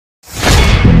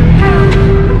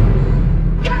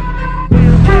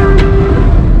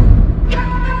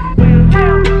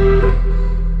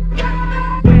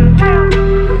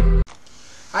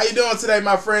today,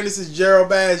 my friend? This is Gerald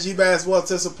Bass, G-Bass Wealth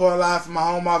Tech Support Live from my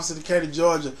home office in Decatur,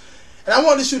 Georgia. And I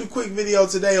wanted to shoot a quick video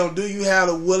today on do you have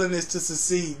the willingness to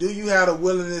succeed? Do you have the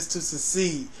willingness to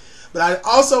succeed? But I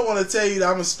also want to tell you that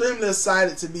I'm extremely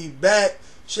excited to be back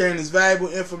sharing this valuable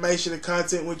information and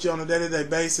content with you on a day-to-day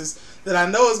basis that I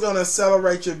know is going to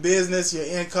accelerate your business, your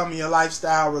income, and your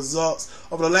lifestyle results.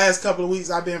 Over the last couple of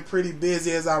weeks, I've been pretty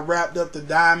busy as I wrapped up the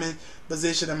diamond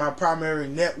position in my primary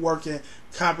networking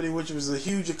company, which was a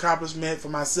huge accomplishment for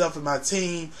myself and my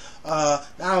team. Not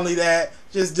only that,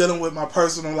 just dealing with my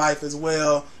personal life as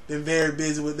well. Been very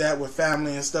busy with that, with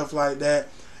family and stuff like that.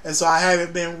 And so I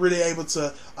haven't been really able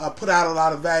to put out a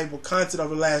lot of valuable content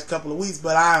over the last couple of weeks,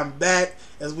 but I am back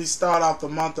as we start off the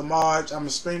month of March. I'm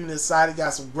extremely excited.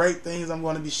 Got some great things I'm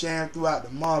going to be sharing throughout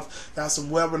the month. Got some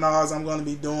webinars I'm going to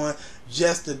be doing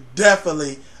just to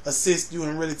definitely assist you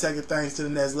in really taking things to the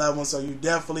next level. So you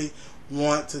definitely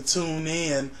want to tune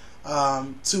in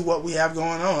to what we have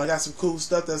going on. I got some cool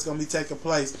stuff that's going to be taking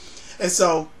place. And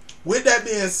so with that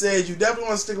being said, you definitely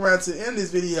want to stick around to the end of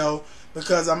this video,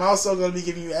 because I'm also going to be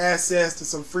giving you access to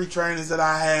some free trainings that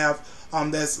I have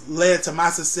that's led to my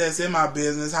success in my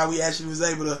business, how we actually was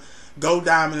able to go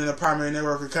diamond in a primary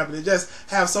networking company, just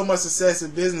have so much success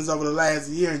in business over the last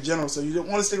year in general. So you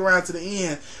want to stick around to the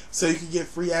end so you can get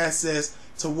free access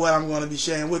to what I'm going to be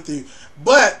sharing with you.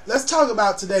 But let's talk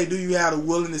about today, do you have the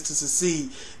willingness to succeed?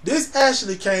 This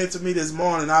actually came to me this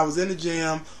morning. I was in the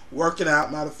gym working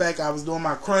out. Matter of fact, I was doing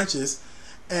my crunches.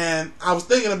 And I was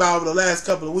thinking about over the last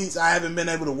couple of weeks, I haven't been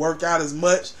able to work out as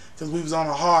much because we was on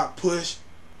a hard push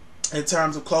in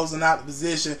terms of closing out the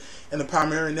position in the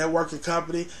primary networking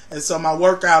company. And so my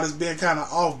workout has been kind of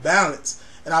off balance.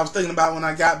 And I was thinking about when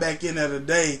I got back in there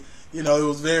today, you know, it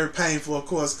was very painful, of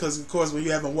course, because, of course, when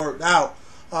you haven't worked out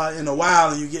in a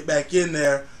while and you get back in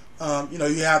there, you know,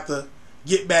 you have to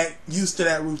get back used to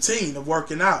that routine of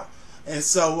working out. And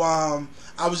so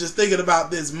I was just thinking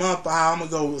about this month, how I'm going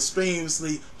to go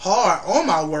extremely hard on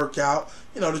my workout,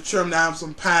 you know, to trim down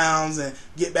some pounds and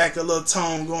get back a little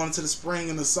tone going into the spring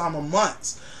and the summer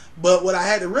months. But what I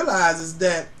had to realize is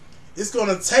that it's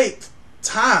going to take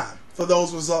time for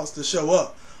those results to show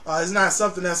up. It's not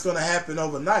something that's going to happen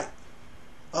overnight.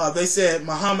 They said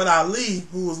Muhammad Ali,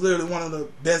 who was literally one of the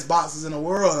best boxers in the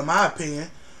world, in my opinion,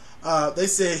 they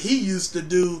said he used to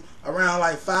do around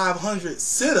like 500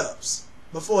 sit-ups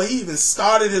before he even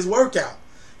started his workout.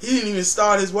 He didn't even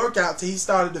start his workout till he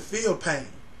started to feel pain.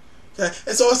 Okay,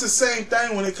 and so it's the same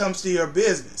thing when it comes to your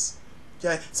business.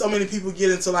 Okay, so many people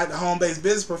get into like the home-based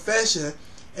business profession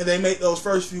and they make those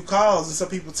first few calls, and some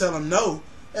people tell them no,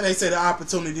 and they say the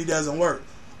opportunity doesn't work,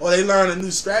 or they learn a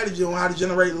new strategy on how to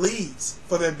generate leads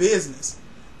for their business.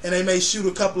 And they may shoot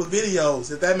a couple of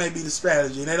videos, if that may be the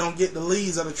strategy, and they don't get the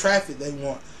leads or the traffic they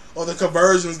want or the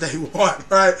conversions they want,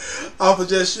 right, off of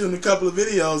just shooting a couple of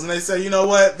videos. And they say, you know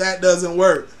what, that doesn't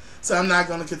work, so I'm not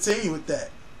going to continue with that.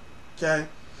 Okay?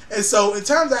 And so in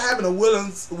terms of having a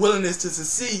willingness to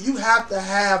succeed, you have to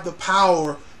have the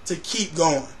power to keep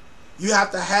going. You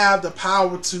have to have the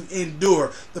power to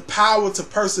endure, the power to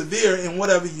persevere in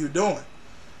whatever you're doing.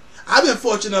 I've been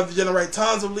fortunate enough to generate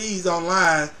tons of leads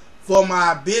online for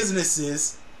my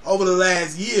businesses over the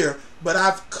last year, but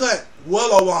I've cut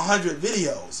well over 100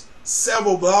 videos,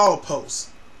 several blog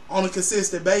posts on a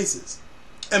consistent basis.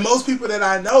 And most people that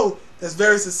I know that's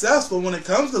very successful when it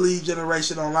comes to lead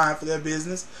generation online for their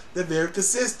business, they're very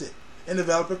consistent in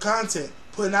developing content,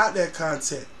 putting out their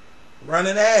content,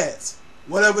 running ads,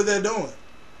 whatever they're doing.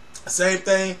 Same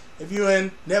thing if you're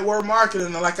in network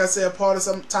marketing or, like I said, part of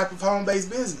some type of home-based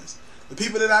business. The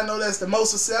people that I know that's the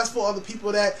most successful are the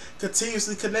people that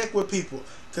continuously connect with people,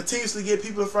 continuously get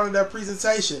people in front of their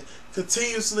presentation,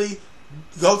 continuously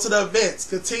go to the events,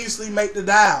 continuously make the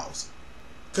dials,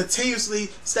 continuously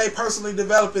stay personally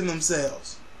developing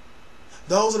themselves.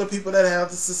 Those are the people that have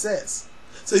the success.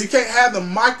 So you can't have the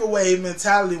microwave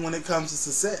mentality when it comes to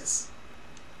success.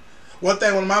 One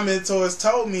thing one of my mentors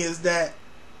told me is that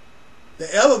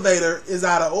the elevator is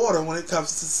out of order when it comes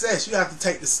to success. You have to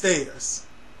take the stairs.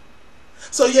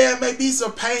 So yeah, it may be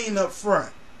some pain up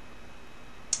front.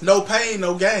 No pain,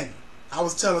 no gain. I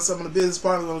was telling some of the business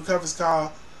partners on the conference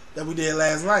call that we did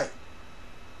last night.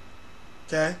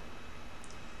 Okay?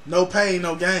 No pain,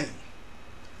 no gain.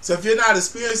 So if you're not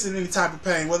experiencing any type of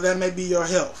pain, whether that may be your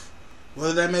health,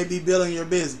 whether that may be building your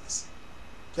business,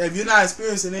 okay, if you're not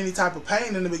experiencing any type of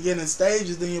pain in the beginning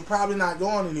stages, then you're probably not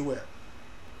going anywhere.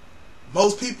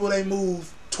 Most people, they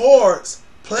move towards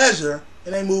pleasure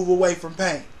and they move away from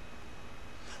pain.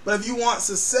 But if you want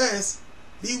success,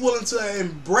 be willing to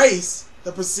embrace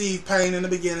the perceived pain in the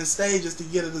beginning stages to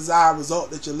get a desired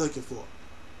result that you're looking for.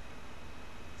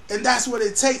 And that's what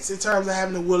it takes in terms of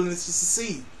having the willingness to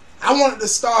succeed. I wanted to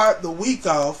start the week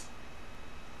off,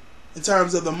 in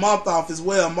terms of the month off as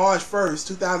well, March 1st,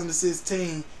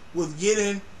 2016, with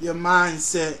getting your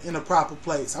mindset in a proper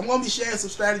place. I'm going to be sharing some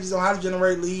strategies on how to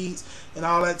generate leads and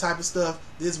all that type of stuff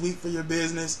this week for your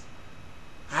business.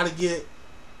 How to get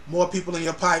more people in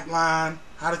your pipeline,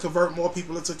 how to convert more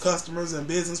people into customers and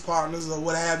business partners or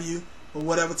what have you, or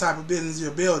whatever type of business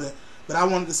you're building. But I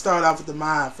wanted to start off with the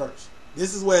mind first.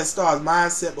 This is where it starts,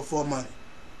 mindset before money.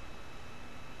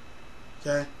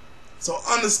 Okay? So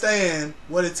understand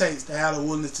what it takes to have the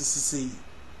willingness to succeed.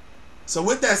 So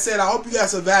with that said, I hope you got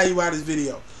some value out of this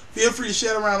video. Feel free to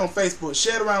share it around on Facebook,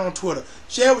 share it around on Twitter,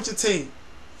 share it with your team.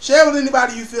 Share it with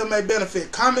anybody you feel may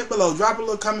benefit. Comment below, drop a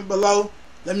little comment below.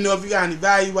 Let me know if you got any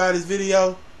value out of this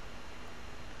video.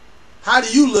 How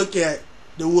do you look at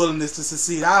the willingness to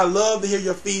succeed? I love to hear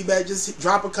your feedback. Just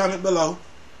drop a comment below.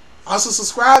 Also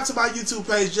subscribe to my YouTube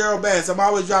page, Gerald Bass. I'm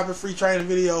always dropping free training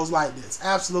videos like this.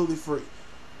 Absolutely free.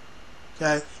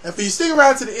 Okay? And for you stick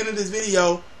around to the end of this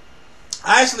video,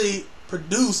 I actually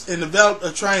produced and developed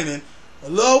a training a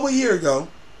little over a year ago.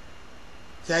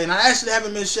 Okay? And I actually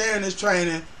haven't been sharing this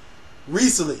training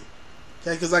recently.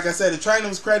 Okay? Because like I said, the training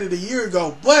was created a year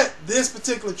ago. But this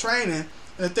particular training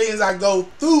and the things I go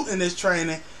through in this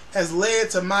training has led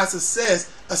to my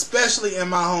success, especially in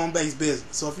my home-based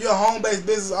business. So if you're a home-based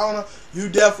business owner, you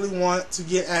definitely want to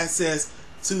get access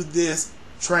to this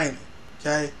training.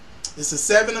 Okay? It's the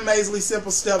 7 amazingly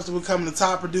simple steps to becoming the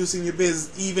top producer in your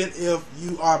business, even if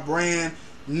you are brand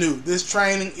new. This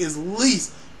training is at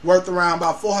least worth around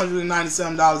about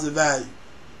 $497 in value.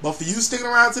 But for you sticking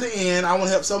around to the end, I want to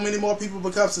help so many more people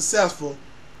become successful.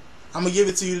 I'm going to give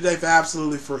it to you today for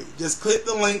absolutely free. Just click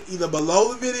the link either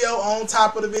below the video or on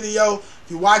top of the video. If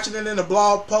you're watching it in the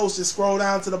blog post, just scroll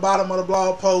down to the bottom of the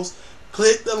blog post.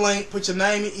 Click the link, put your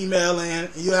name and email in,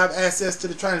 and you'll have access to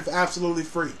the training for absolutely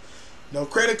free. No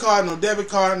credit card, no debit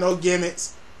card, no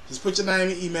gimmicks. Just put your name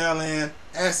and email in,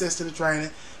 access to the training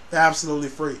for absolutely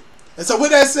free. And so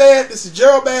with that said, this is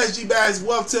Gerald Bass, G Bass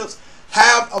Wealth Tips.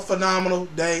 Have a phenomenal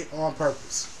day on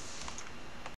purpose.